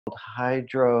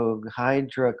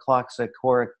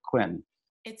hydroxychloroquine.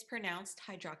 It's pronounced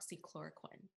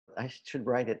hydroxychloroquine. I should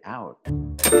write it out.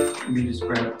 Let me just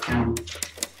grab a pen,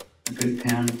 a good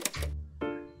pen.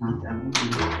 Not that one.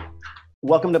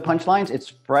 Welcome to Punchlines. It's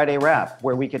Friday Wrap,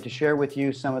 where we get to share with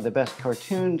you some of the best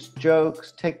cartoons,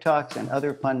 jokes, TikToks, and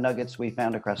other fun nuggets we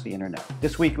found across the internet.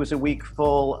 This week was a week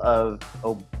full of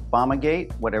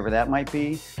Obamagate, whatever that might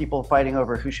be, people fighting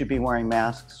over who should be wearing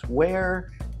masks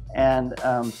where, and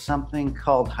something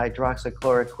called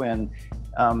hydroxychloroquine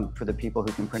for the people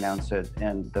who can pronounce it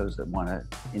and those that want to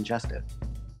ingest it.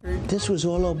 This was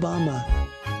all Obama.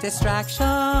 Distraction,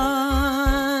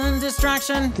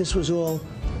 distraction. This was all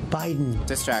Biden.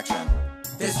 Distraction.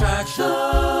 Distraction,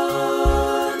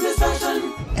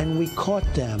 distraction. And we caught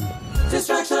them.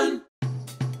 Distraction.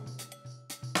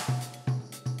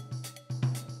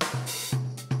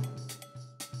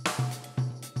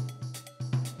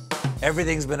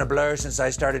 Everything's been a blur since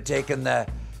I started taking the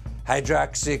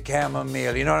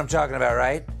hydroxychloroquine. You know what I'm talking about,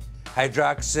 right?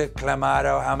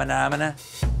 Hydroxychloroquine, hamana.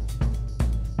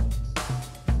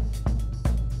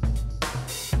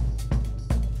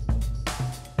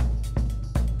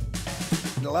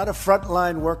 A lot of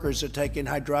frontline workers are taking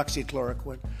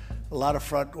hydroxychloroquine. A lot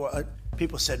of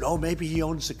people said, oh, maybe he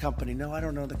owns the company. No, I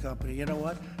don't own the company. You know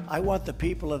what? I want the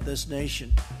people of this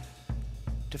nation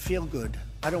to feel good.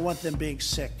 I don't want them being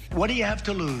sick. What do you have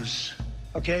to lose?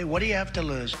 Okay, what do you have to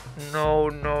lose? No.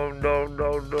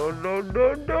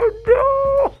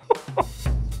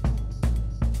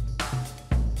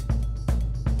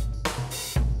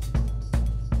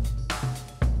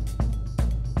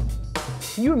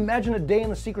 Can you imagine a day in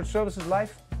the Secret Service's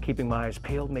life? Keeping my eyes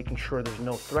peeled, making sure there's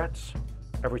no threats.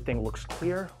 Everything looks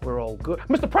clear. We're all good.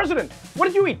 Mr. President, what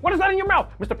did you eat? What is that in your mouth?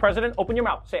 Mr. President, open your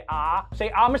mouth. Say ah.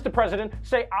 Say ah, Mr. President.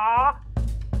 Say ah.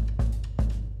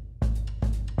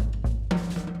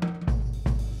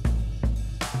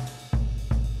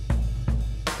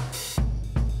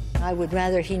 I would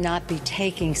rather he not be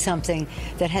taking something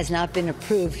that has not been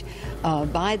approved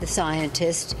by the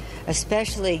scientist,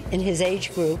 especially in his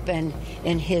age group and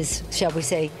in his, shall we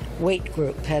say, weight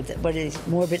group, what is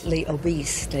morbidly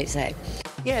obese, they say.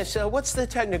 Yes, what's the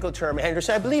technical term,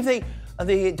 Anderson? I believe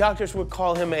the doctors would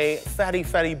call him a fatty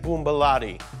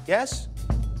boombalati, yes?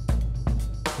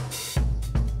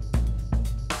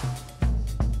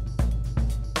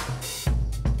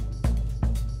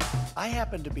 I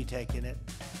happen to be taking it.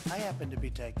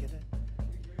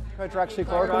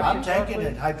 Hydroxychloroquine? I'm taking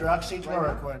it.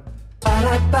 Hydroxychloroquine.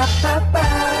 I'm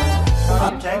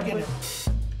taking it.